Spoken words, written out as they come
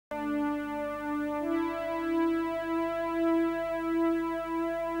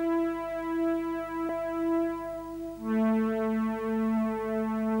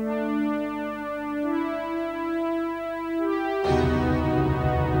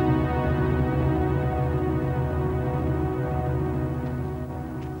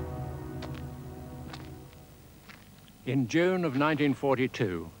In June of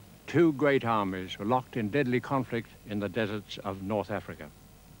 1942, two great armies were locked in deadly conflict in the deserts of North Africa.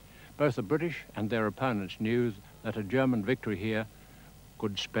 Both the British and their opponents knew that a German victory here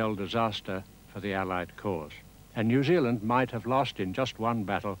could spell disaster for the Allied cause. And New Zealand might have lost in just one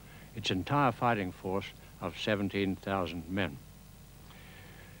battle its entire fighting force of 17,000 men.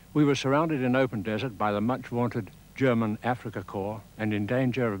 We were surrounded in open desert by the much-vaunted German Afrika Korps and in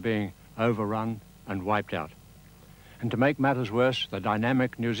danger of being overrun and wiped out. And to make matters worse, the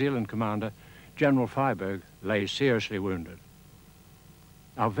dynamic New Zealand commander, General Freyberg, lay seriously wounded.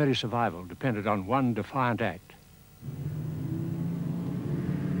 Our very survival depended on one defiant act.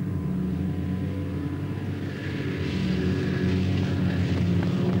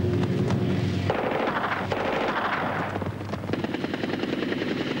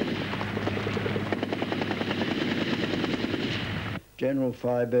 General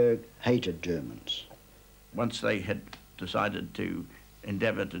Freyberg hated Germans. Once they had decided to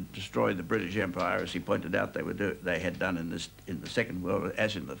endeavour to destroy the British Empire, as he pointed out they had done in the Second World War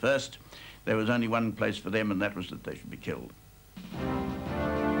as in the First, there was only one place for them, and that was that they should be killed.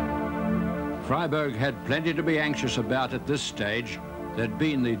 Freyberg had plenty to be anxious about at this stage. There'd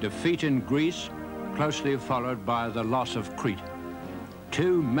been the defeat in Greece, closely followed by the loss of Crete.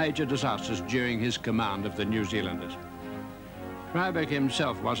 Two major disasters during his command of the New Zealanders. Freyberg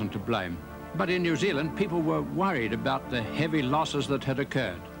himself wasn't to blame, but in New Zealand, people were worried about the heavy losses that had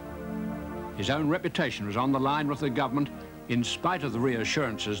occurred. His own reputation was on the line with the government, in spite of the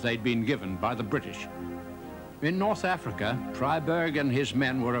reassurances they'd been given by the British. In North Africa, Freyberg and his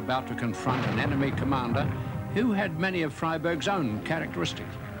men were about to confront an enemy commander who had many of Freyberg's own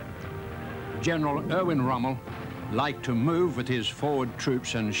characteristics. General Erwin Rommel liked to move with his forward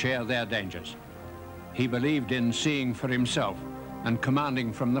troops and share their dangers. He believed in seeing for himself and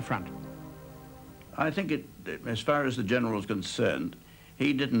commanding from the front. I think, as far as the general was concerned,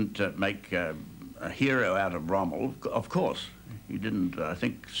 he didn't make a hero out of Rommel, of course. He didn't, I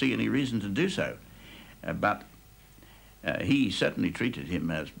think, see any reason to do so. But he certainly treated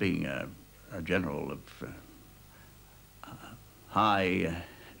him as being a general of high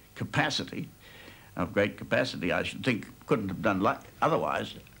capacity, of great capacity. I should think couldn't have done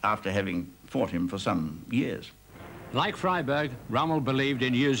otherwise after having fought him for some years. Like Freyberg, Rommel believed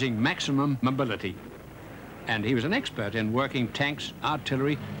in using maximum mobility, and he was an expert in working tanks,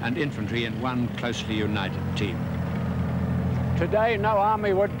 artillery and infantry in one closely united team. Today, no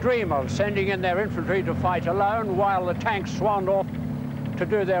army would dream of sending in their infantry to fight alone while the tanks swanned off to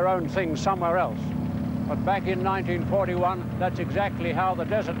do their own thing somewhere else. But back in 1941, that's exactly how the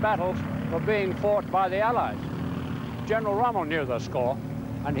desert battles were being fought by the Allies. General Rommel knew the score,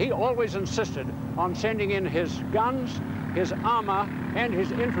 and he always insisted on sending in his guns, his armor, and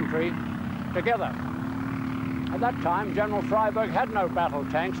his infantry together. At that time, General Freyberg had no battle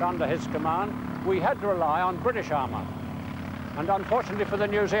tanks under his command. We had to rely on British armor. And unfortunately for the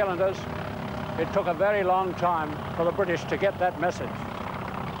New Zealanders, it took a very long time for the British to get that message.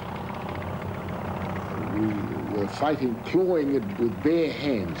 We were fighting, clawing it with bare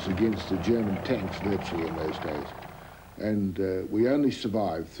hands against the German tanks virtually in those days. And we only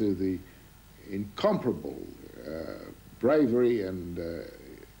survived through the incomparable bravery and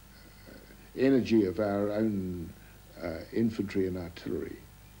energy of our own infantry and artillery.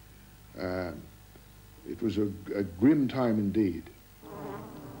 It was a grim time indeed.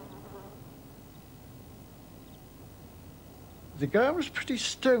 The ground was pretty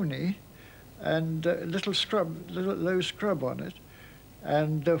stony and a little low scrub on it.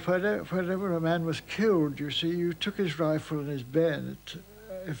 And whenever a man was killed, you see, you took his rifle and his bayonet,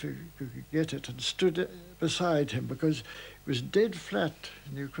 if you could get it, and stood beside him, because it was dead flat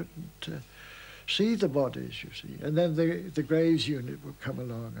and you couldn't see the bodies, you see. And then the graves unit would come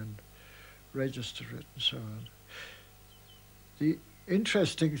along and register it and so on. The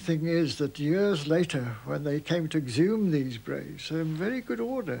interesting thing is that years later, when they came to exhume these graves, they were in very good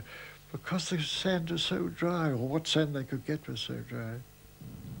order, because the sand was so dry, or what sand they could get was so dry.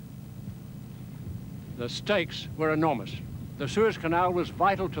 The stakes were enormous. The Suez Canal was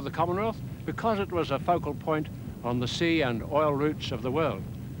vital to the Commonwealth because it was a focal point on the sea and oil routes of the world.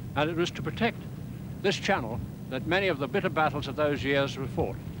 And it was to protect this channel that many of the bitter battles of those years were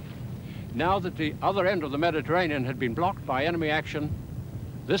fought. Now that the other end of the Mediterranean had been blocked by enemy action,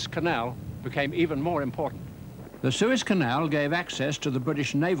 this canal became even more important. The Suez Canal gave access to the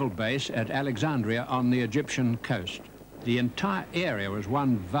British naval base at Alexandria on the Egyptian coast. The entire area was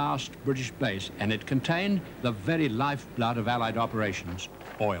one vast British base, and it contained the very lifeblood of Allied operations,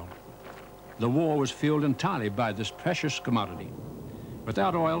 oil. The war was fueled entirely by this precious commodity.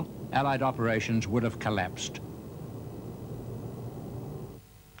 Without oil, Allied operations would have collapsed.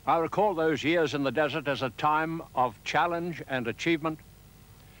 I recall those years in the desert as a time of challenge and achievement,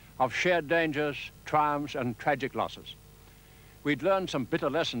 of shared dangers, triumphs and tragic losses. We'd learned some bitter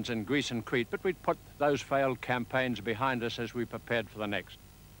lessons in Greece and Crete, but we'd put those failed campaigns behind us as we prepared for the next.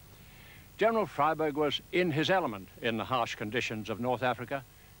 General Freyberg was in his element in the harsh conditions of North Africa,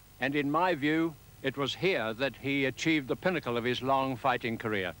 and in my view, it was here that he achieved the pinnacle of his long fighting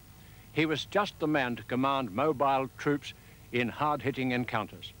career. He was just the man to command mobile troops in hard-hitting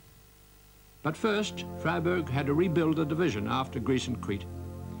encounters. But first, Freyberg had to rebuild the division after Greece and Crete.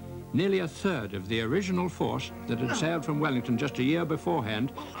 Nearly a third of the original force that had sailed from Wellington just a year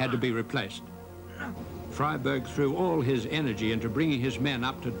beforehand had to be replaced. Freyberg threw all his energy into bringing his men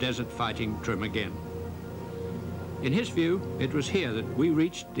up to desert fighting trim again. In his view, it was here that we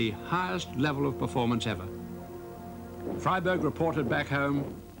reached the highest level of performance ever. Freyberg reported back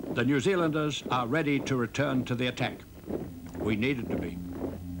home, "The New Zealanders are ready to return to the attack." We needed to be.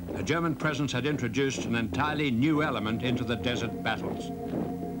 A German presence had introduced an entirely new element into the desert battles.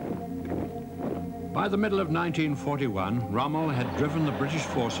 By the middle of 1941, Rommel had driven the British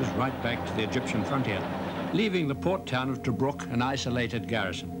forces right back to the Egyptian frontier, leaving the port town of Tobruk an isolated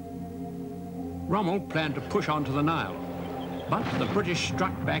garrison. Rommel planned to push on to the Nile, but the British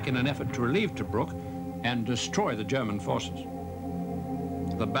struck back in an effort to relieve Tobruk and destroy the German forces.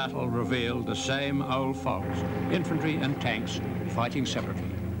 The battle revealed the same old faults, infantry and tanks fighting separately.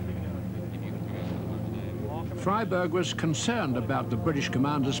 Freyberg was concerned about the British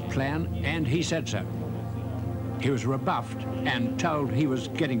commander's plan, and he said so. He was rebuffed and told he was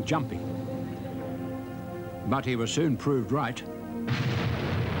getting jumpy. But he was soon proved right.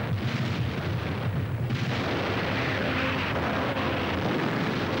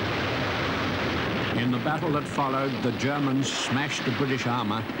 In the battle that followed, the Germans smashed the British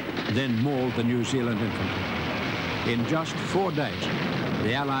armour, then mauled the New Zealand infantry. In just 4 days,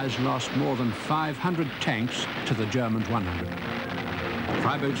 the Allies lost more than 500 tanks to the Germans' 100.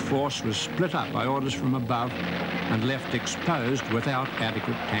 Freyberg's force was split up by orders from above and left exposed without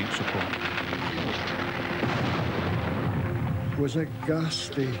adequate tank support. It was a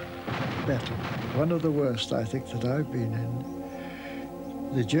ghastly battle, one of the worst, I think, that I've been in.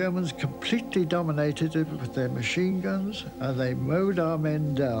 The Germans completely dominated it with their machine guns, and they mowed our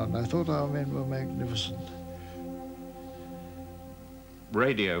men down. I thought our men were magnificent.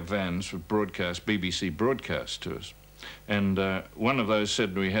 Radio vans would broadcast, BBC broadcast to us. And one of those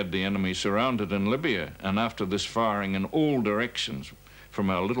said we had the enemy surrounded in Libya. And after this firing in all directions from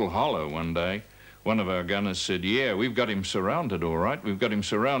our little hollow one day, one of our gunners said, "Yeah, we've got him surrounded, all right. We've got him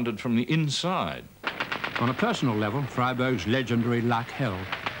surrounded from the inside." On a personal level, Freyberg's legendary luck held.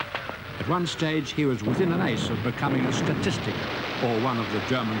 At one stage, he was within an ace of becoming a statistic or one of the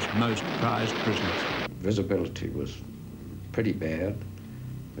Germans' most prized prisoners. Visibility was pretty bad.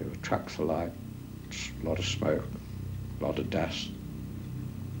 There were trucks alight, a lot of smoke, a lot of dust.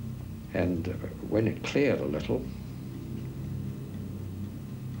 And when it cleared a little,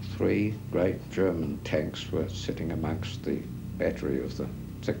 3 great German tanks were sitting amongst the battery of the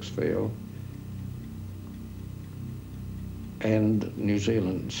 6th Field. And New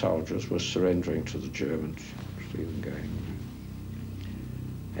Zealand soldiers were surrendering to the Germans. See them going.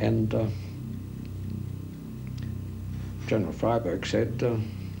 And General Freyberg said,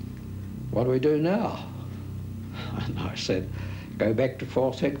 "What do we do now?" And I said, "Go back to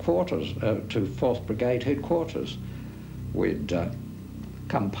 4th headquarters, to 4th Brigade headquarters." We'd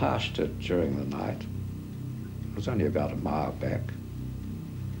come past it during the night. It was only about a mile back.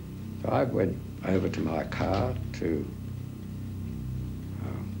 So I went over to my car to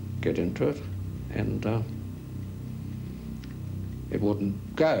get into it, and it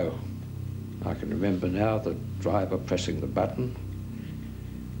wouldn't go. I can remember now the driver pressing the button,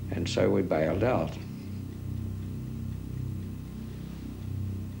 and so we bailed out.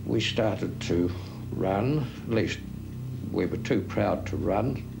 We started to run, at least we were too proud to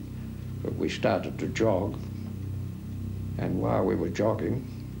run, but we started to jog, and while we were jogging,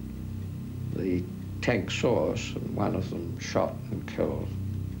 the tank saw us, and one of them shot and killed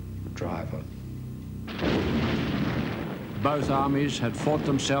the driver. Both armies had fought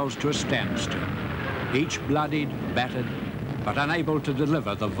themselves to a standstill, each bloodied, battered, but unable to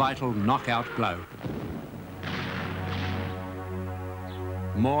deliver the vital knockout blow.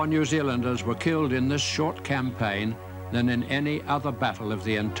 More New Zealanders were killed in this short campaign than in any other battle of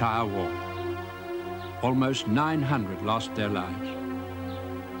the entire war. Almost 900 lost their lives.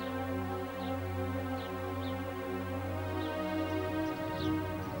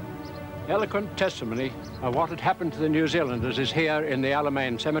 Eloquent testimony of what had happened to the New Zealanders is here in the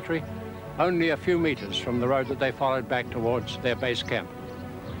Alamein Cemetery, only a few meters from the road that they followed back towards their base camp.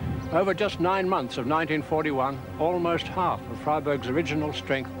 Over just 9 months of 1941, almost half of Freyberg's original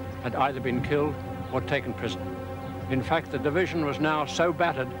strength had either been killed or taken prisoner. In fact, the division was now so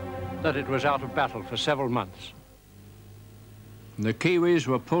battered that it was out of battle for several months. The Kiwis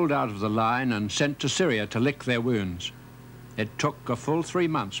were pulled out of the line and sent to Syria to lick their wounds. It took a full 3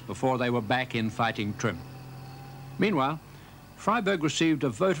 months before they were back in fighting trim. Meanwhile, Freyberg received a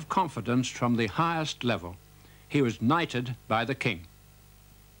vote of confidence from the highest level. He was knighted by the king.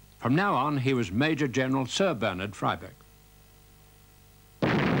 From now on, he was Major General Sir Leonard Fryberg.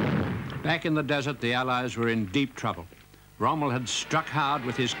 Back in the desert, the Allies were in deep trouble. Rommel had struck hard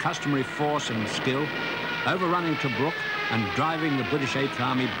with his customary force and skill, overrunning Tobruk and driving the British Eighth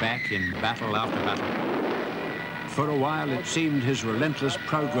Army back in battle after battle. For a while, it seemed his relentless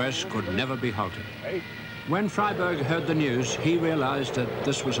progress could never be halted. When Freyberg heard the news, he realized that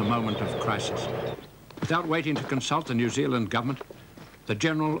this was a moment of crisis. Without waiting to consult the New Zealand government, the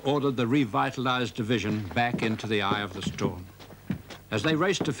general ordered the revitalized division back into the eye of the storm. As they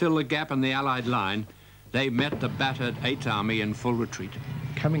raced to fill the gap in the Allied line, they met the battered Eighth Army in full retreat.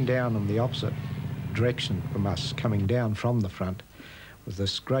 Coming down in the opposite direction from us, coming down from the front, was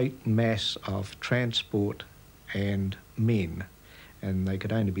this great mass of transport and men, and they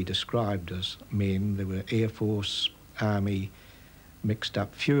could only be described as men. There were Air Force, Army, mixed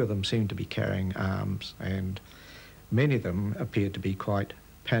up. Few of them seemed to be carrying arms, and many of them appeared to be quite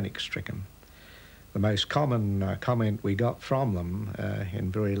panic-stricken. The most common comment we got from them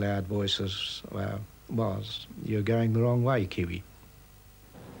in very loud voices was, "You're going the wrong way, Kiwi."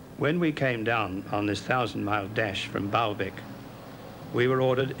 When we came down on this 1,000-mile dash from Baalbek, we were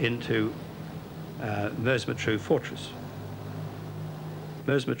ordered into Mersmetru Fortress.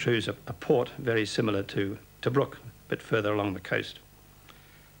 Mersmetru is a port very similar to Tobruk, a bit further along the coast.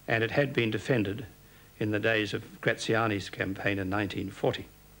 And it had been defended in the days of Graziani's campaign in 1940.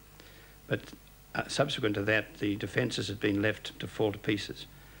 But subsequent to that, the defences had been left to fall to pieces.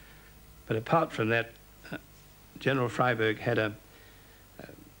 But apart from that, General Freyberg had a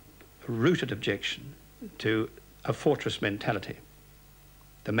rooted objection to a fortress mentality,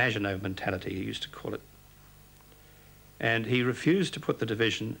 the Maginot mentality, he used to call it. And he refused to put the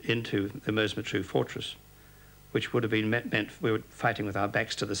division into the Mersmetru Fortress, which would have been meant we were fighting with our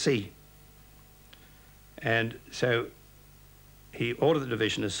backs to the sea. And so he ordered the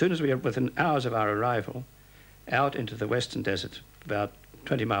division, as soon as we were within hours of our arrival, out into the western desert, about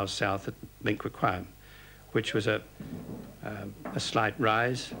 20 miles south at Minquaquam, which was a slight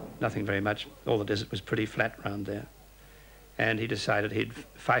rise, nothing very much. All the desert was pretty flat round there. And he decided he'd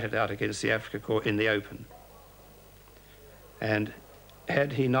fight it out against the Afrika Korps in the open. And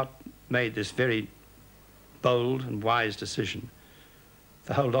had he not made this very bold and wise decision,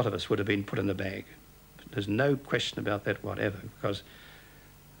 the whole lot of us would have been put in the bag. There's no question about that whatever, because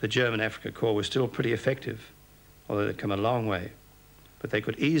the German Afrika Korps was still pretty effective, although they'd come a long way. But they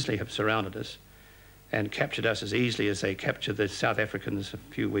could easily have surrounded us and captured us as easily as they captured the South Africans a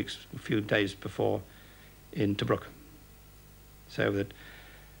few days before in Tobruk. So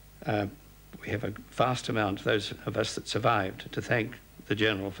that we have a vast amount, those of us that survived, to thank the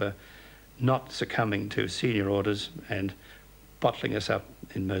General for not succumbing to senior orders and bottling us up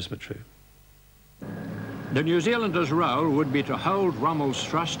in Mersmetru. The New Zealanders' role would be to hold Rommel's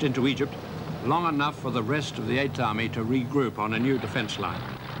thrust into Egypt long enough for the rest of the Eighth Army to regroup on a new defence line.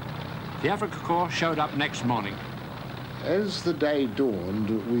 The Afrika Korps showed up next morning. As the day dawned,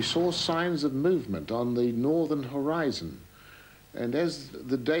 we saw signs of movement on the northern horizon. And as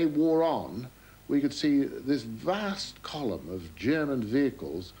the day wore on, we could see this vast column of German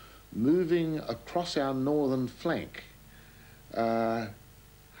vehicles moving across our northern flank.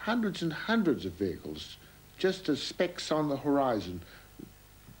 Hundreds and hundreds of vehicles, just as specks on the horizon,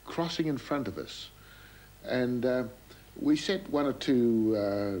 crossing in front of us. And we sent one or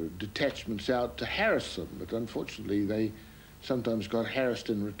two detachments out to harass them, but unfortunately they sometimes got harassed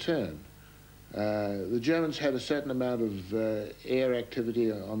in return. The Germans had a certain amount of air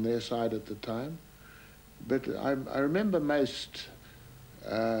activity on their side at the time, but I remember most,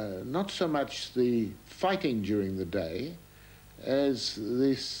 not so much the fighting during the day, as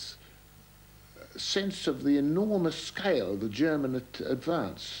this sense of the enormous scale of the German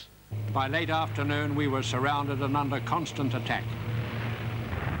advance. By late afternoon, we were surrounded and under constant attack.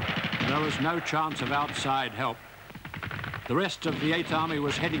 There was no chance of outside help. The rest of the Eighth Army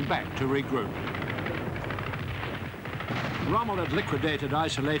was heading back to regroup. Rommel had liquidated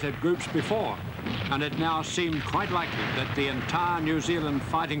isolated groups before, and it now seemed quite likely that the entire New Zealand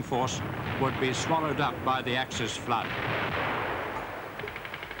fighting force would be swallowed up by the Axis flood.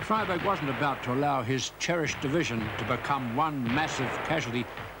 Freyberg wasn't about to allow his cherished division to become one massive casualty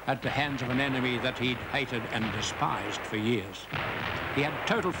at the hands of an enemy that he'd hated and despised for years. He had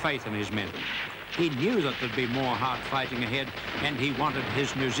total faith in his men. He knew that there'd be more hard fighting ahead, and he wanted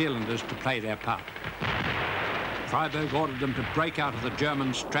his New Zealanders to play their part. Freyberg ordered them to break out of the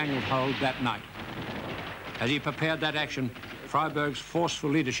German stranglehold that night. As he prepared that action, Freyberg's forceful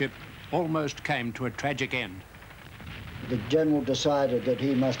leadership almost came to a tragic end. The general decided that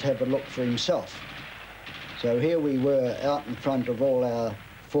he must have a look for himself. So here we were out in front of all our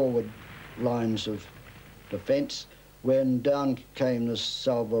forward lines of defence when down came this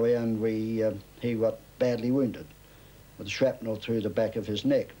salvo and he got badly wounded with shrapnel through the back of his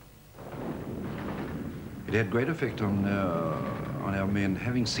neck. It had great effect on our men,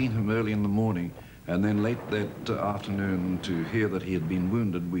 having seen him early in the morning and then late that afternoon to hear that he had been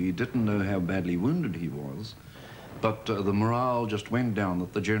wounded. We didn't know how badly wounded he was, but the morale just went down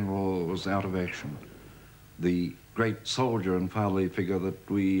that the general was out of action. The great soldier and fatherly figure that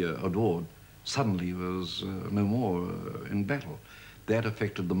we adored suddenly was no more in battle. That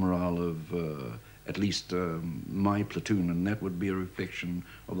affected the morale of at least my platoon, and that would be a reflection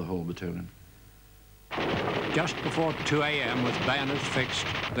of the whole battalion. Just before 2 a.m., with bayonets fixed,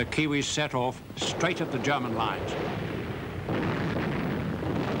 the Kiwis set off straight at the German lines.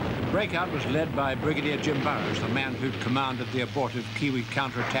 The breakout was led by Brigadier Jim Burrows, the man who'd commanded the abortive Kiwi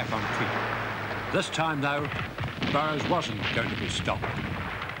counterattack on Crete. This time, though, Burrows wasn't going to be stopped.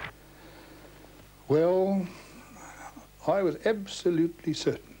 Well, I was absolutely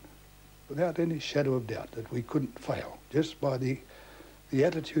certain, without any shadow of doubt, that we couldn't fail, just by the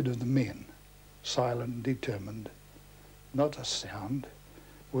attitude of the men, silent, determined, not a sound.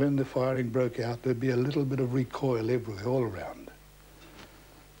 When the firing broke out, there'd be a little bit of recoil everywhere, all around,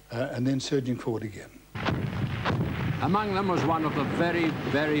 and then surging forward again. Among them was one of the very,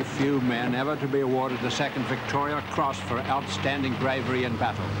 very few men ever to be awarded the Second Victoria Cross for outstanding bravery in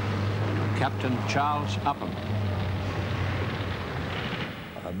battle, Captain Charles Upham.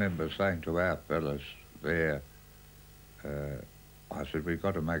 I remember saying to our fellows there, I said, we've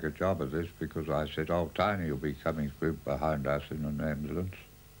got to make a job of this, because I said, old Tony will be coming through behind us in an ambulance.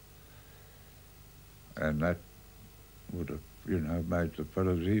 And that would have, you know, made the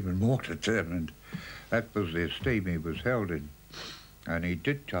fellows even more determined. That was the esteem he was held in. And he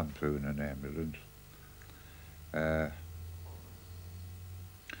did come through in an ambulance.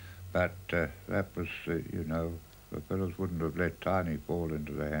 But that was, you know, the fellows wouldn't have let Tiny fall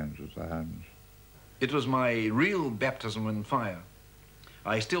into the hands of the Huns. It was my real baptism in fire.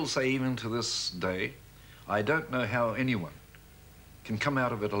 I still say, even to this day, I don't know how anyone can come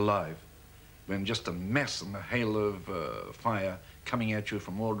out of it alive when just a mass and a hail of fire coming at you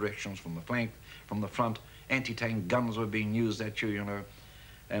from all directions, from the flank, from the front, anti-tank guns were being used at you, you know,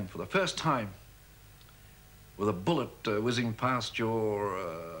 and for the first time, with a bullet whizzing past your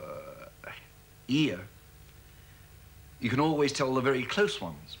ear, you can always tell the very close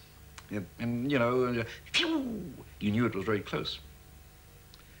ones. And you know, phew, you knew it was very close.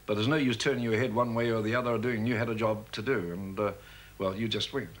 But there's no use turning your head one way or the other, doing, you had a job to do, and, well, you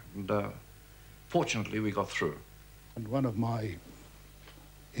just went. And fortunately, we got through. And one of my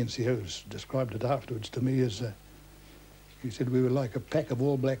NCOs described it afterwards to me as, he said, we were like a pack of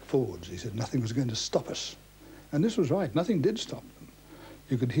all-black Fords. He said, nothing was going to stop us. And this was right, nothing did stop them.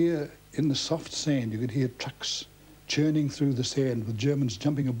 You could hear, in the soft sand, you could hear trucks churning through the sand with Germans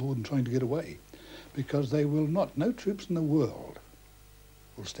jumping aboard and trying to get away, because they will not, no troops in the world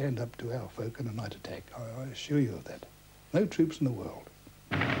will stand up to our folk in a night attack. I assure you of that. No troops in the world.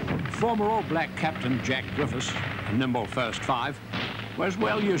 Former All Black Captain Jack Griffiths, a nimble first five, was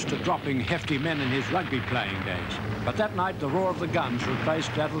well used to dropping hefty men in his rugby playing days. But that night, the roar of the guns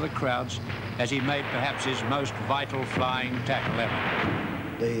replaced that of the crowds as he made perhaps his most vital flying tackle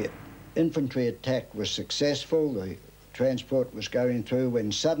ever. The infantry attack was successful. The transport was going through when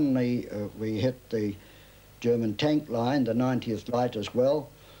suddenly we hit the German tank line, the 90th Light as well,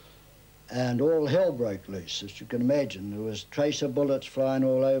 and all hell broke loose, as you can imagine. There was tracer bullets flying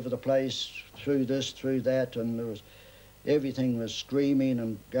all over the place, through this, through that, and there was, everything was screaming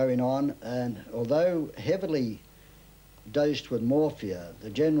and going on. And although heavily dosed with morphia,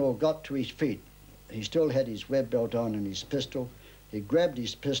 the general got to his feet. He still had his web belt on and his pistol. He grabbed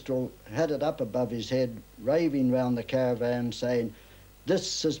his pistol, had it up above his head, raving round the caravan, saying,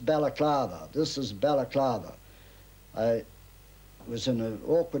 "This is Balaclava, this is Balaclava." I was in an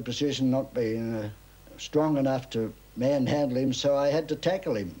awkward position, not being strong enough to manhandle him, so I had to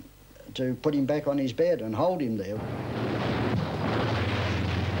tackle him, to put him back on his bed and hold him there.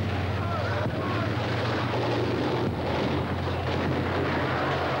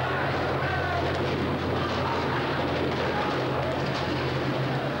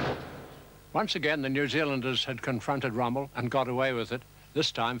 Once again, the New Zealanders had confronted Rommel and got away with it,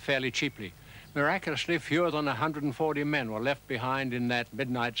 this time fairly cheaply. Miraculously, fewer than 140 men were left behind in that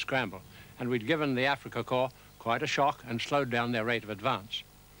midnight scramble, and we'd given the Afrika Korps quite a shock and slowed down their rate of advance.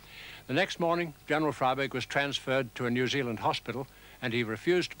 The next morning, General Freyberg was transferred to a New Zealand hospital, and he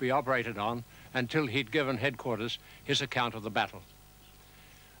refused to be operated on until he'd given headquarters his account of the battle.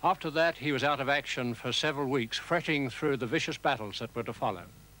 After that, he was out of action for several weeks, fretting through the vicious battles that were to follow.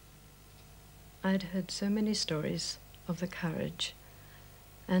 I'd heard so many stories of the courage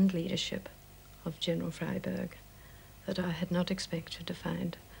and leadership of General Freyberg that I had not expected to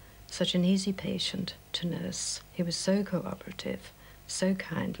find such an easy patient to nurse. He was so cooperative, so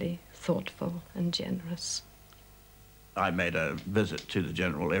kindly, thoughtful and generous. I made a visit to the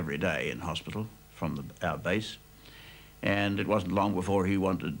General every day in hospital from our base, and it wasn't long before he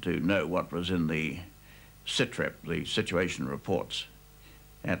wanted to know what was in the SITREP, the situation reports,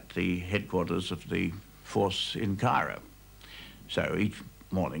 at the headquarters of the force in Cairo. So each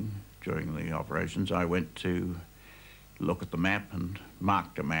morning during the operations, I went to look at the map and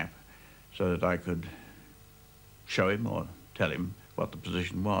marked a map so that I could show him or tell him what the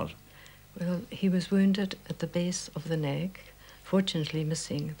position was. Well, he was wounded at the base of the neck, fortunately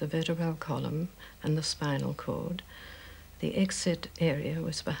missing the vertebral column and the spinal cord. The exit area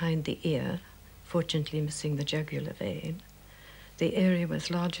was behind the ear, fortunately missing the jugular vein. The area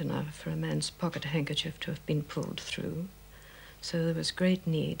was large enough for a man's pocket handkerchief to have been pulled through, so there was great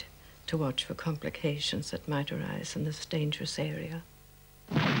need to watch for complications that might arise in this dangerous area.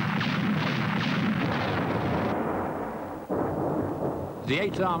 The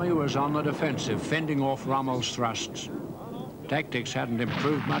 8th Army was on the defensive, fending off Rommel's thrusts. Tactics hadn't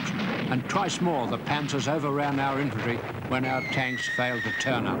improved much, and twice more the panzers overran our infantry when our tanks failed to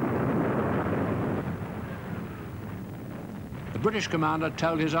turn up. The British commander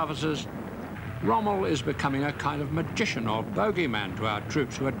told his officers, "Rommel is becoming a kind of magician or bogeyman to our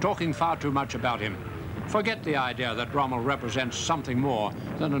troops who are talking far too much about him. Forget the idea that Rommel represents something more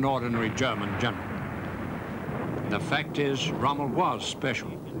than an ordinary German general." The fact is, Rommel was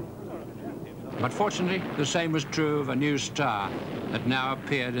special. But fortunately, the same was true of a new star that now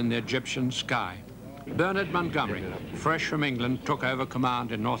appeared in the Egyptian sky. Bernard Montgomery, fresh from England, took over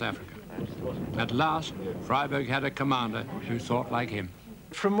command in North Africa. At last, Freyberg had a commander who thought like him.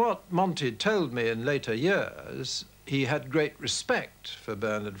 From what Monty told me in later years, he had great respect for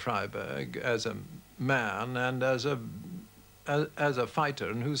Bernard Freyberg as a man and as a fighter,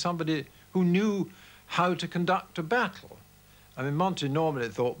 and who's somebody who knew how to conduct a battle. I mean, Monty normally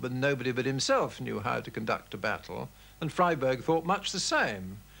thought that nobody but himself knew how to conduct a battle, and Freyberg thought much the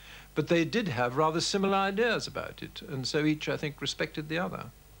same. But they did have rather similar ideas about it, and so each, I think, respected the other.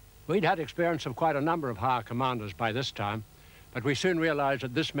 We'd had experience of quite a number of higher commanders by this time, but we soon realized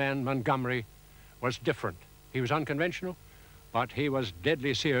that this man, Montgomery, was different. He was unconventional, but he was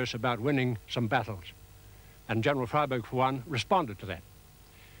deadly serious about winning some battles. And General Freyberg, for one, responded to that.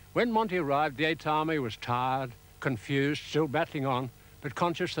 When Monty arrived, the 8th Army was tired, confused, still battling on, but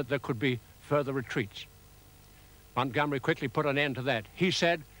conscious that there could be further retreats. Montgomery quickly put an end to that. He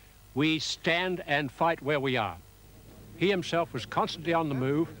said, "We stand and fight where we are." He himself was constantly on the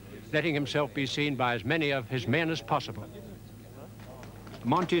move, letting himself be seen by as many of his men as possible.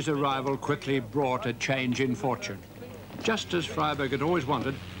 Monty's arrival quickly brought a change in fortune. Just as Freyberg had always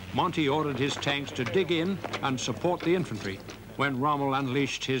wanted, Monty ordered his tanks to dig in and support the infantry when Rommel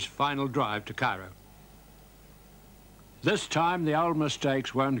unleashed his final drive to Cairo. This time, the old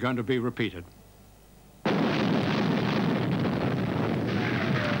mistakes weren't going to be repeated.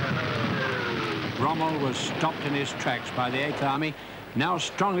 Rommel was stopped in his tracks by the 8th Army, now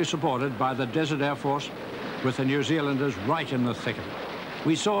strongly supported by the Desert Air Force, with the New Zealanders right in the thick of it.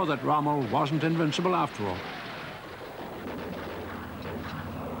 We saw that Rommel wasn't invincible after all.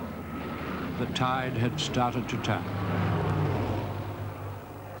 The tide had started to turn.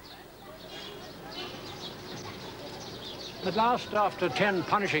 At last, after 10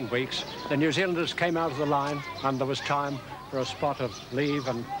 punishing weeks, the New Zealanders came out of the line and there was time for a spot of leave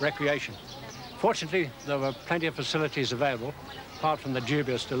and recreation. Fortunately, there were plenty of facilities available, apart from the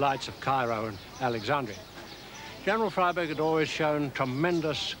dubious delights of Cairo and Alexandria. General Freyberg had always shown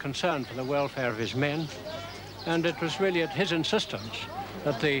tremendous concern for the welfare of his men, and it was really at his insistence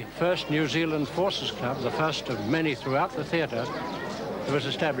that the first New Zealand Forces Club, the first of many throughout the theatre, was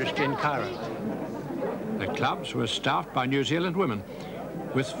established in Cairo. The clubs were staffed by New Zealand women,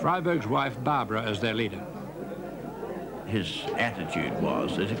 with Freyberg's wife Barbara as their leader. His attitude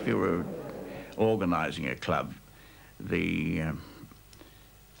was that if you were organising a club, it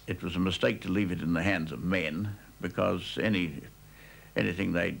was a mistake to leave it in the hands of men, because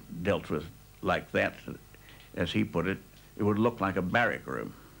anything they dealt with like that, as he put it, it would look like a barrack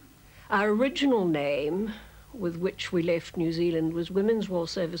room. Our original name, with which we left New Zealand, was Women's War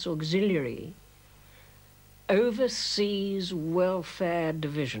Service Auxiliary Overseas Welfare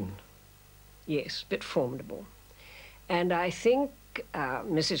Division. Yes, a bit formidable. And I think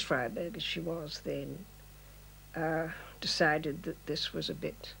Mrs. Freyberg, as she was then, decided that this was a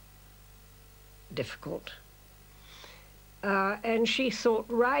bit difficult. And she thought,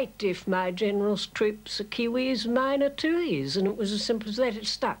 right, if my general's troops are Kiwis, mine are Tuis, and it was as simple as that. It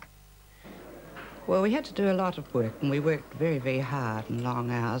stuck. Well, we had to do a lot of work, and we worked very, very hard and long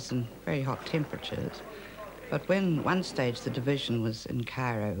hours and very hot temperatures. But when one stage the division was in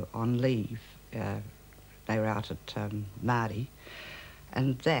Cairo on leave, they were out at Mahdi,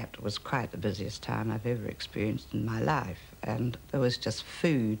 and that was quite the busiest time I've ever experienced in my life. And there was just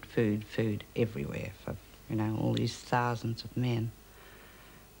food, food, food everywhere for, you know, all these thousands of men.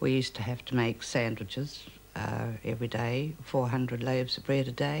 We used to have to make sandwiches every day, 400 loaves of bread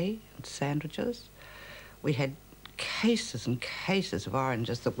a day, and sandwiches. We had cases and cases of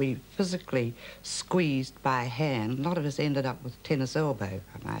oranges that we physically squeezed by hand. A lot of us ended up with tennis elbow,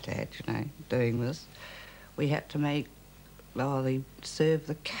 I might add, you know, doing this. We had to make, well, they serve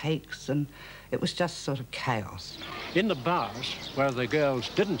the cakes, and it was just sort of chaos. In the bars, where the girls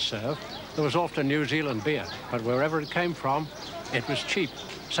didn't serve, there was often New Zealand beer, but wherever it came from, it was cheap,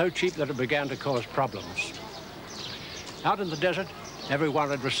 so cheap that it began to cause problems. Out in the desert, everyone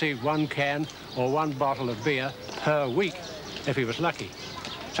had received 1 can or 1 bottle of beer per week, if he was lucky.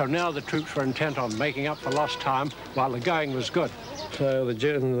 So now the troops were intent on making up for lost time while the going was good. So the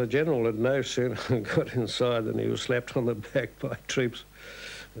general had no sooner got inside than he was slapped on the back by troops.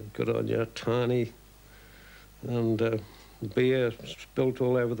 Good on you, tiny. And beer spilt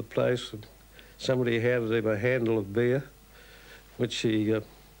all over the place. And somebody handed him a handle of beer, which he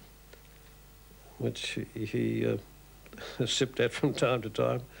sipped at from time to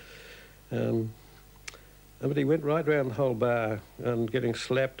time. But he went right round the whole bar and getting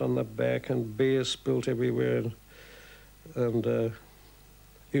slapped on the back and beer spilt everywhere. And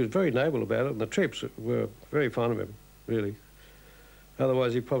he was very noble about it, and the troops were very fond of him, really.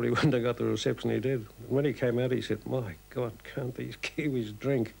 Otherwise, he probably wouldn't have got the reception he did. And when he came out, he said, "My God, can't these Kiwis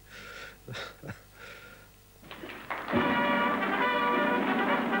drink?"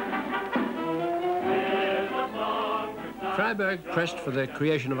 Freyberg pressed for the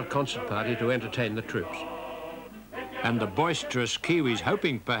creation of a concert party to entertain the troops. And the boisterous Kiwis,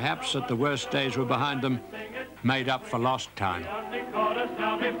 hoping perhaps that the worst days were behind them, made up for lost time.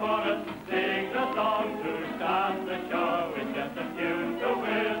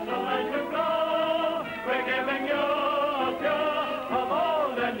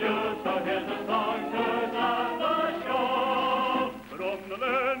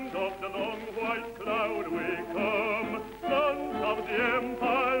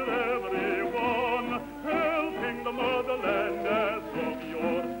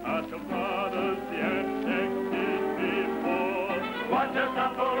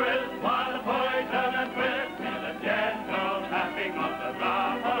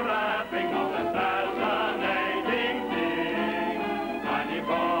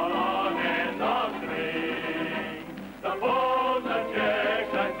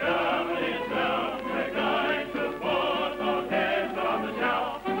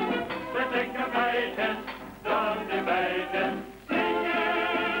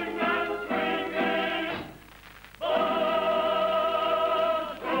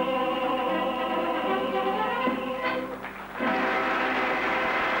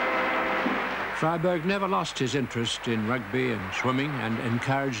 Freyberg never lost his interest in rugby and swimming and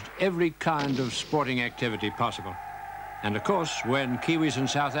encouraged every kind of sporting activity possible. And of course, when Kiwis and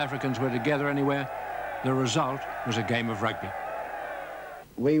South Africans were together anywhere, the result was a game of rugby.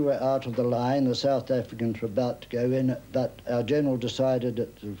 We were out of the line, the South Africans were about to go in, but our general decided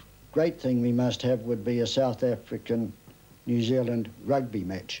that the great thing we must have would be a South African-New Zealand rugby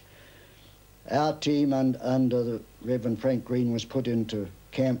match. Our team under the Reverend Frank Green was put into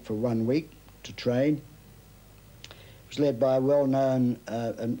camp for 1 week to train. It was led by a well-known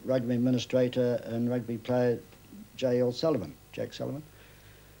rugby administrator and rugby player, Jack Sullivan.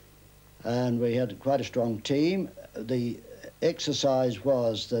 And we had quite a strong team. The exercise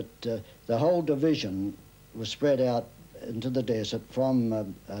was that the whole division was spread out into the desert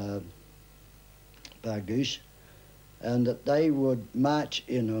from Bargoose, and that they would march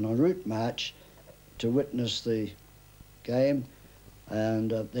in on a route march to witness the game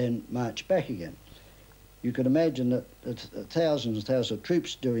and then march back again. You could imagine that thousands and thousands of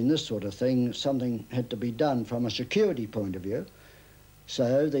troops doing this sort of thing, something had to be done from a security point of view.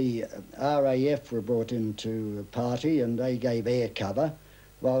 So the RAF were brought into a party and they gave air cover,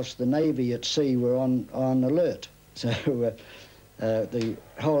 whilst the Navy at sea were on alert. So the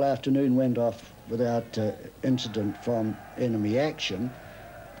whole afternoon went off without incident from enemy action,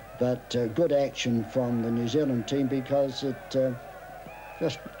 but good action from the New Zealand team because it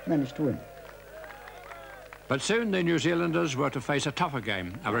just managed to win. But soon the New Zealanders were to face a tougher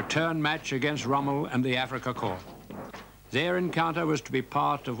game, a return match against Rommel and the Afrika Korps. Their encounter was to be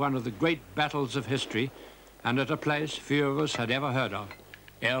part of one of the great battles of history, and at a place few of us had ever heard of,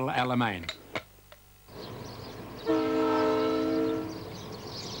 El Alamein.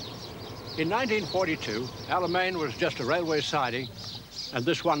 In 1942, Alamein was just a railway siding and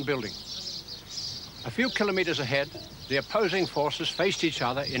this one building. A few kilometres ahead, the opposing forces faced each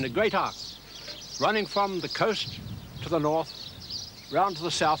other in a great arc, running from the coast to the north, round to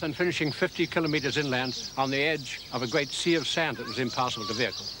the south and finishing 50 kilometres inland on the edge of a great sea of sand that was impassable to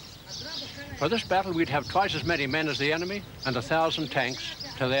vehicles. For this battle, we'd have twice as many men as the enemy and 1,000 tanks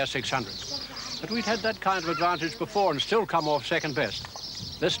to their 600. But we'd had that kind of advantage before and still come off second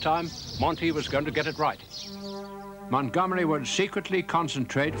best. This time, Monty was going to get it right. Montgomery would secretly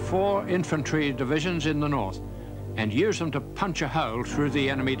concentrate 4 infantry divisions in the north and use them to punch a hole through the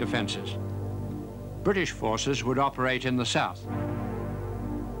enemy defences. British forces would operate in the south.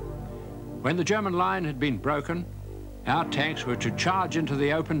 When the German line had been broken, our tanks were to charge into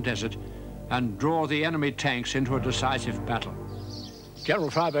the open desert and draw the enemy tanks into a decisive battle. General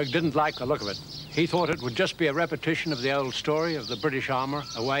Freyberg didn't like the look of it. He thought it would just be a repetition of the old story of the British armour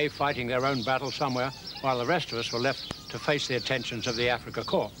away fighting their own battle somewhere, while the rest of us were left to face the attentions of the Afrika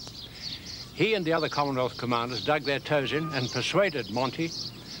Korps. He and the other Commonwealth commanders dug their toes in and persuaded Monty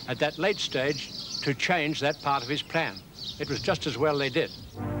at that late stage to change that part of his plan. It was just as well they did.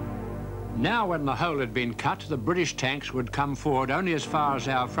 Now, when the hole had been cut, the British tanks would come forward only as far as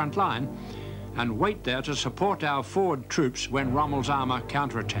our front line and wait there to support our forward troops when Rommel's armour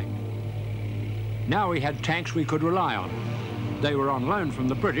counterattacked. Now we had tanks we could rely on. They were on loan from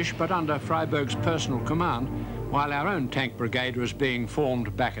the British, but under Freyberg's personal command, while our own tank brigade was being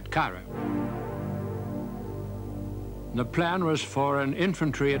formed back at Cairo. The plan was for an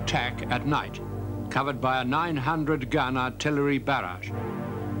infantry attack at night, covered by a 900-gun artillery barrage.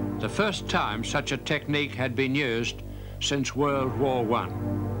 The first time such a technique had been used since World War I.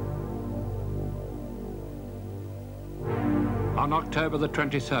 On October the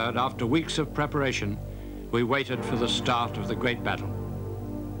 23rd, after weeks of preparation, we waited for the start of the great battle.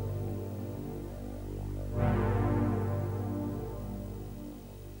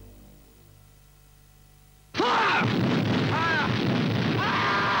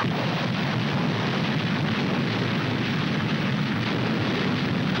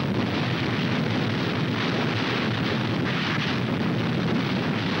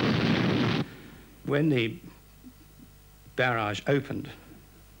 When the barrage opened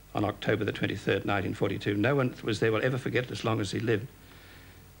on October the 23rd, 1942, no one was there will ever forget it as long as he lived,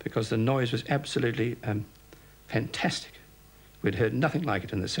 because the noise was absolutely fantastic. We'd heard nothing like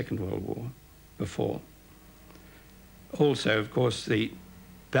it in the Second World War before. Also, of course, the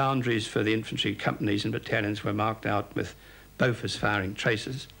boundaries for the infantry companies and battalions were marked out with Bofors firing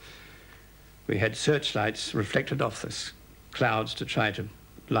traces. We had searchlights reflected off the clouds to try to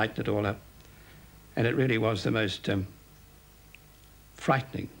lighten it all up. And it really was the most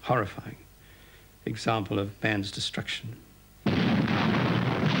frightening, horrifying example of man's destruction.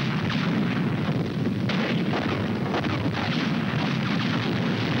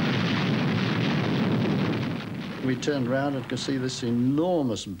 We turned around and could see this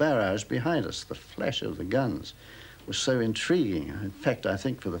enormous barrage behind us. The flash of the guns was so intriguing. In fact, I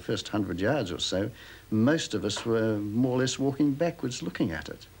think for the first 100 yards or so, most of us were more or less walking backwards looking at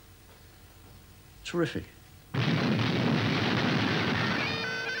it. Terrific.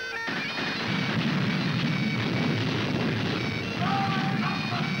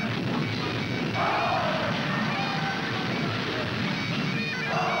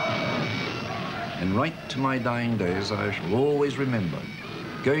 And right to my dying days, I shall always remember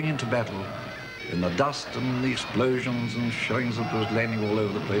going into battle in the dust and the explosions and shellings that was landing all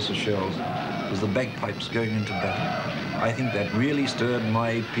over the place as shells, was the bagpipes going into battle. I think that really stirred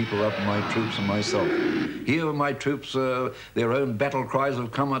my people up, my troops and myself. Here were my troops, their own battle cries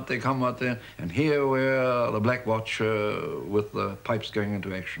of come out there, and here were the Black Watch with the pipes going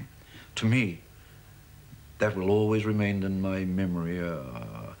into action. To me, that will always remain in my memory,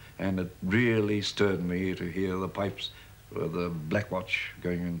 and it really stirred me to hear the pipes, the Black Watch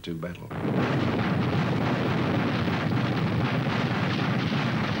going into battle.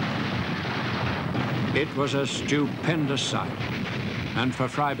 It was a stupendous sight. and for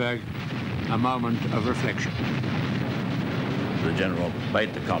Freyberg, a moment of reflection. The General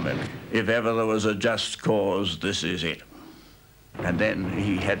made the comment, if ever there was a just cause, this is it. And then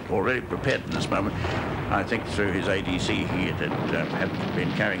he had already prepared for this moment. I think through his ADC he had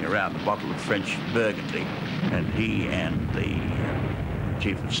been carrying around a bottle of French Burgundy, and he and the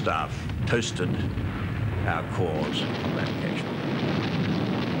Chief of Staff toasted our cause on that occasion.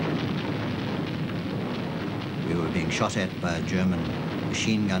 We were being shot at by a German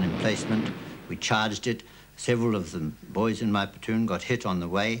machine gun emplacement. We charged it. Several of the boys in my platoon got hit on the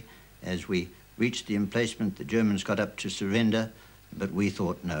way. As we reached the emplacement, the Germans got up to surrender, but we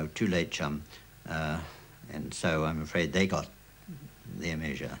thought, no, too late, chum. And so I'm afraid they got their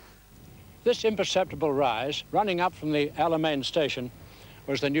measure. This imperceptible rise, running up from the Alamein station,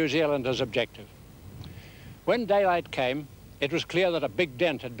 was the New Zealanders' objective. When daylight came, it was clear that a big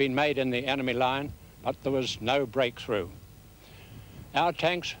dent had been made in the enemy line, but there was no breakthrough. Our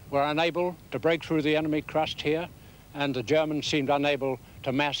tanks were unable to break through the enemy crust here, and the Germans seemed unable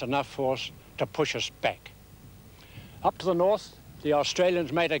to mass enough force to push us back. Up to the north, the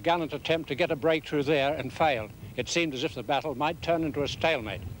Australians made a gallant attempt to get a breakthrough there and failed. It seemed as if the battle might turn into a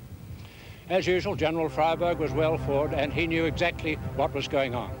stalemate. As usual, General Freyberg was well forward, and he knew exactly what was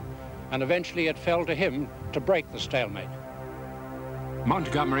going on. And eventually it fell to him to break the stalemate.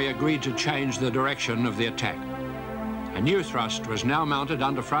 Montgomery agreed to change the direction of the attack. A new thrust was now mounted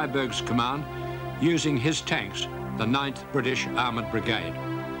under Freyberg's command, using his tanks, the 9th British Armoured Brigade.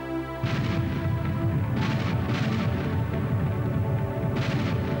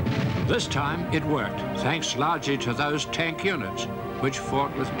 This time it worked, thanks largely to those tank units, which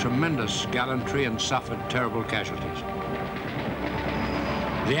fought with tremendous gallantry and suffered terrible casualties.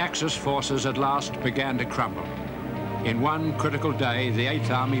 The Axis forces at last began to crumble. In one critical day, the 8th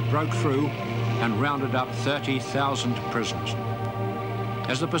Army broke through and rounded up 30,000 prisoners.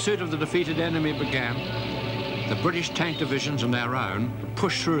 As the pursuit of the defeated enemy began, the British tank divisions and our own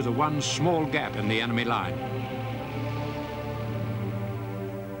pushed through the one small gap in the enemy line.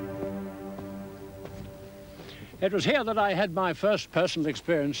 It was here that I had my first personal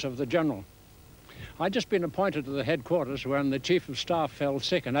experience of the General. I'd just been appointed to the headquarters when the Chief of Staff fell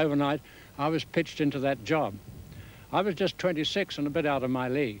sick, and overnight I was pitched into that job. I was just 26 and a bit out of my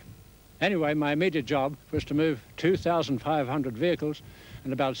league. Anyway, my immediate job was to move 2,500 vehicles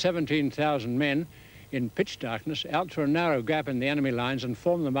and about 17,000 men in pitch darkness out through a narrow gap in the enemy lines and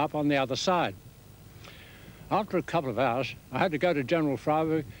form them up on the other side. After a couple of hours, I had to go to General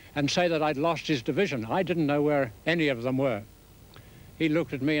Freyberg and say that I'd lost his division. I didn't know where any of them were. He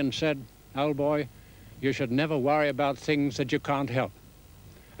looked at me and said, "Old boy, you should never worry about things that you can't help."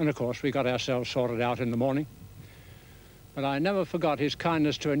 And of course, we got ourselves sorted out in the morning. But I never forgot his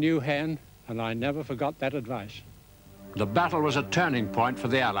kindness to a new hand, and I never forgot that advice. The battle was a turning point for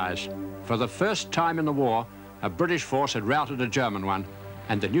the Allies. For the first time in the war, a British force had routed a German one,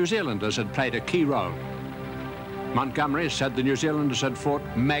 and the New Zealanders had played a key role. Montgomery said the New Zealanders had fought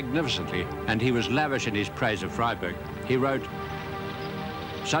magnificently, and he was lavish in his praise of Freyberg. He wrote,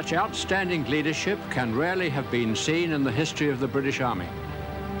 "Such outstanding leadership can rarely have been seen in the history of the British Army."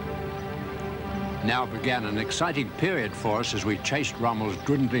 Now began an exciting period for us as we chased Rommel's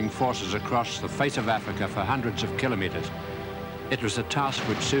dwindling forces across the face of Africa for hundreds of kilometers. It was a task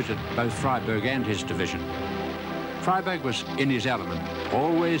which suited both Freyberg and his division. Freyberg was in his element,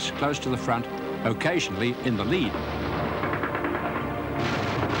 always close to the front, occasionally in the lead.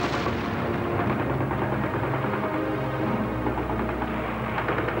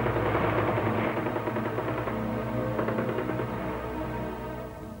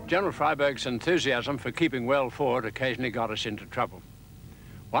 General Freyberg's enthusiasm for keeping well forward occasionally got us into trouble.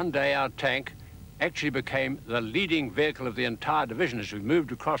 One day our tank actually became the leading vehicle of the entire division as we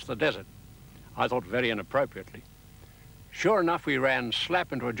moved across the desert. I thought very inappropriately. Sure enough, we ran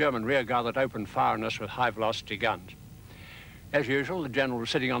slap into a German rearguard that opened fire on us with high-velocity guns. As usual, the General was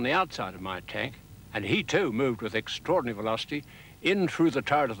sitting on the outside of my tank, and he too moved with extraordinary velocity in through the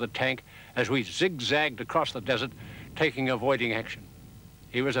turret of the tank as we zigzagged across the desert, taking avoiding action.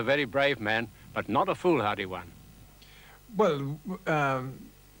 He was a very brave man, but not a foolhardy one. Well, I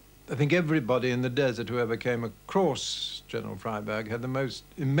think everybody in the desert who ever came across General Freyberg had the most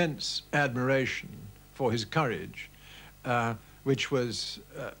immense admiration for his courage, which was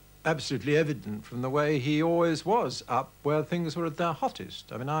absolutely evident from the way he always was up where things were at their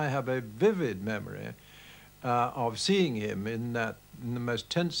hottest. I mean, I have a vivid memory of seeing him in the most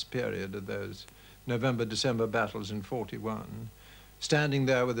tense period of those November-December battles in '41, standing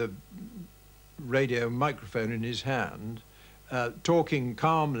there with a radio microphone in his hand, talking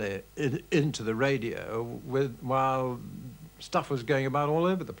calmly into the radio while stuff was going about all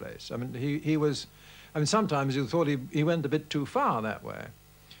over the place. I mean, he was, I mean, sometimes you thought he went a bit too far that way.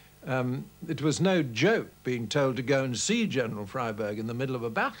 It was no joke being told to go and see General Freyberg in the middle of a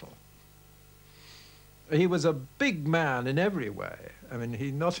battle. He was a big man in every way. I mean,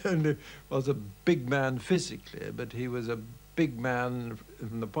 he not only was a big man physically, but he was a big man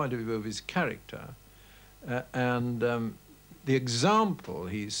from the point of view of his character. The example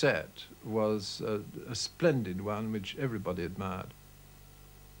he set was a splendid one which everybody admired.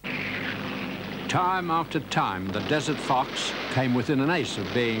 Time after time, the Desert Fox came within an ace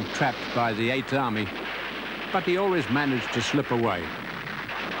of being trapped by the 8th Army, but he always managed to slip away.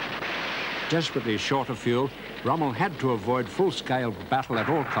 Desperately short of fuel, Rommel had to avoid full-scale battle at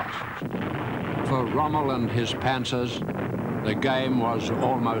all costs. For Rommel and his panzers, the game was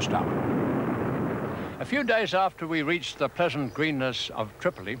almost up. A few days after we reached the pleasant greenness of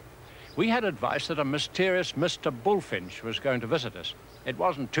Tripoli, we had advice that a mysterious Mr. Bullfinch was going to visit us. It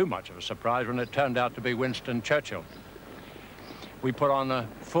wasn't too much of a surprise when it turned out to be Winston Churchill. We put on a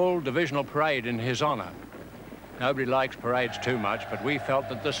full divisional parade in his honor. Nobody likes parades too much, but we felt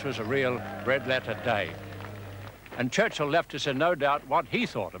that this was a real red-letter day. And Churchill left us in no doubt what he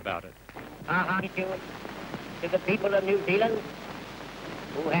thought about it. Our gratitude to the people of New Zealand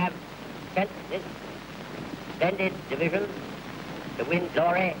who have sent this splendid division to win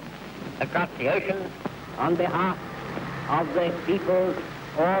glory across the ocean on behalf of the peoples,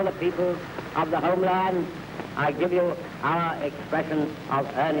 all the peoples of the homeland. I give you our expression of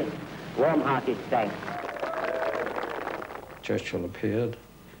earnest, warm-hearted thanks. Churchill appeared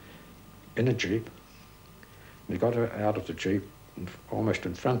in a jeep. He got out of the jeep almost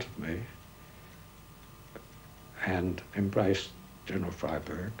in front of me and embraced General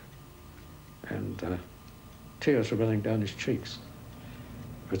Freyberg, and tears were running down his cheeks.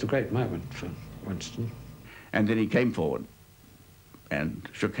 It was a great moment for Winston. And then he came forward and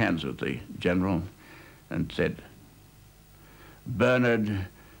shook hands with the general and said, "Bernard,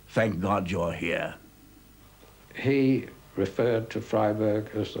 thank God you're here." He referred to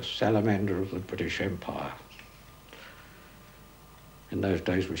Freyberg as the salamander of the British Empire. In those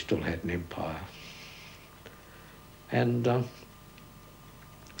days we still had an empire. And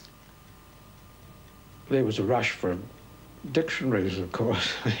there was a rush for dictionaries, of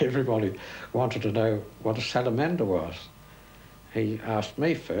course. Everybody wanted to know what a salamander was. He asked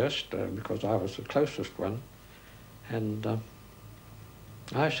me first, because I was the closest one, and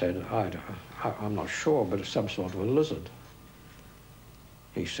I said, I'm not sure, but it's some sort of a lizard.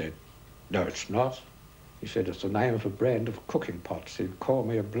 He said, "No, it's not." He said, "It's the name of a brand of cooking pots. He'd call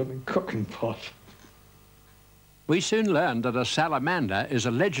me a blooming cooking pot." We soon learned that a salamander is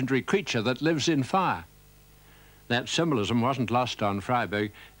a legendary creature that lives in fire. That symbolism wasn't lost on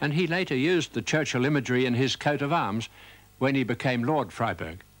Freyberg, and he later used the Churchill imagery in his coat of arms when he became Lord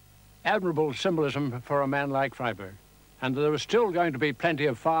Freyberg. Admirable symbolism for a man like Freyberg. And there was still going to be plenty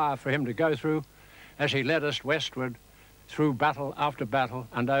of fire for him to go through as he led us westward through battle after battle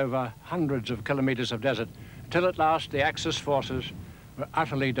and over hundreds of kilometres of desert, until at last the Axis forces were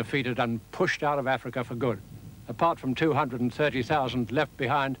utterly defeated and pushed out of Africa for good, apart from 230,000 left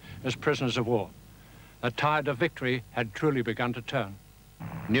behind as prisoners of war. The tide of victory had truly begun to turn.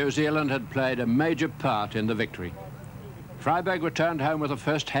 New Zealand had played a major part in the victory. Freyberg returned home with a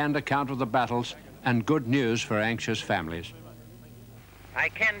first-hand account of the battles and good news for anxious families. I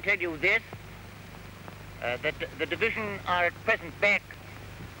can tell you this, that the division are at present back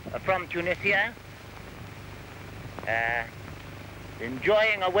from Tunisia,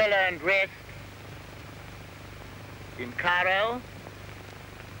 enjoying a well-earned rest in Cairo.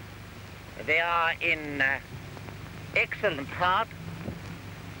 They are in excellent heart.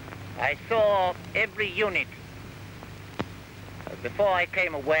 I saw every unit before I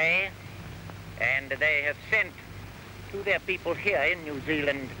came away, and they have sent to their people here in New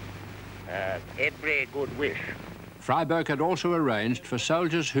Zealand every good wish. Freyberg had also arranged for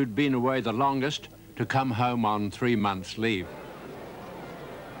soldiers who'd been away the longest to come home on 3 months' leave.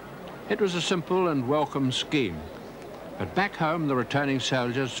 It was a simple and welcome scheme, but back home the returning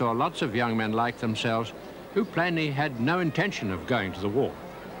soldiers saw lots of young men like themselves who plainly had no intention of going to the war.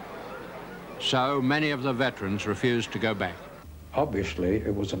 So many of the veterans refused to go back. Obviously,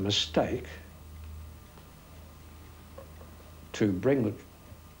 it was a mistake to bring the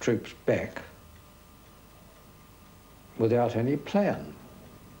troops back without any plan,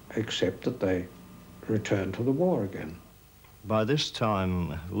 except that they returned to the war again. By this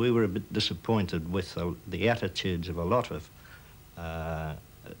time, we were a bit disappointed with the attitudes of a lot of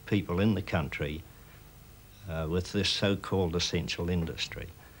people in the country with this so-called essential industry.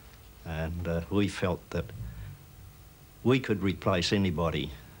 And we felt that we could replace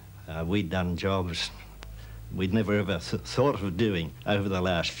anybody. We'd done jobs we'd never ever thought of doing over the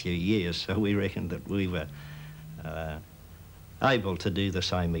last few years, so we reckoned that we were able to do the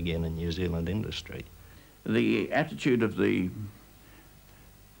same again in New Zealand industry. The attitude of the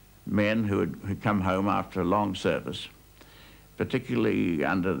men who had come home after a long service, particularly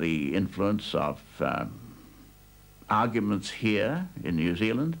under the influence of arguments here in New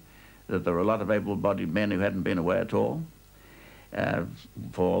Zealand, that there were a lot of able-bodied men who hadn't been away at all,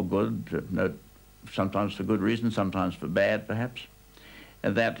 for good, sometimes for good reasons, sometimes for bad, perhaps,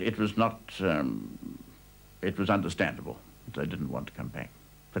 and that it was not, it was understandable that they didn't want to come back,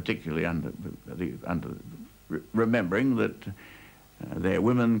 particularly remembering that their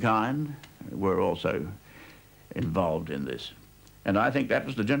womenkind were also involved in this. And I think that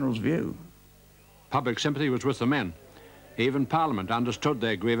was the General's view. Public sympathy was with the men. Even Parliament understood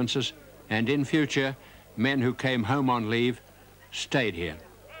their grievances, and in future, men who came home on leave stayed here.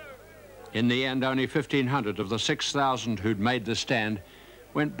 In the end, only 1,500 of the 6,000 who'd made the stand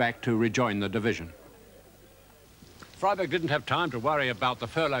went back to rejoin the division. Freyberg didn't have time to worry about the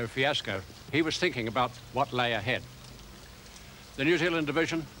furlough fiasco. He was thinking about what lay ahead. The New Zealand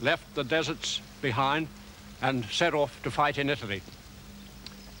division left the deserts behind and set off to fight in Italy.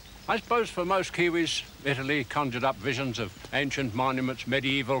 I suppose for most Kiwis, Italy conjured up visions of ancient monuments,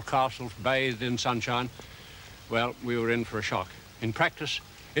 medieval castles bathed in sunshine. Well, we were in for a shock. In practice,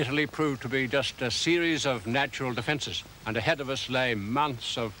 Italy proved to be just a series of natural defences, and ahead of us lay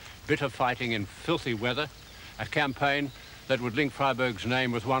months of bitter fighting in filthy weather, a campaign that would link Freyberg's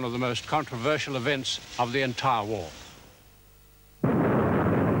name with one of the most controversial events of the entire war.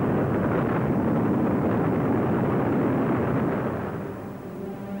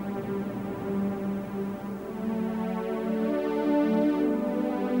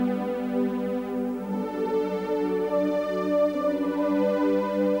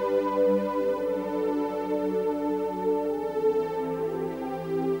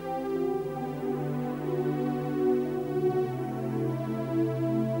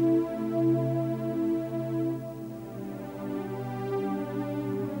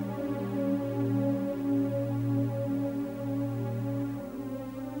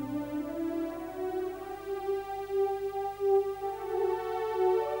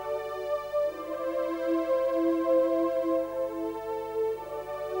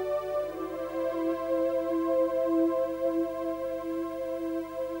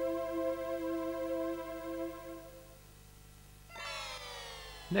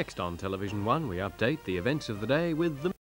 Next on Television One, we update the events of the day with the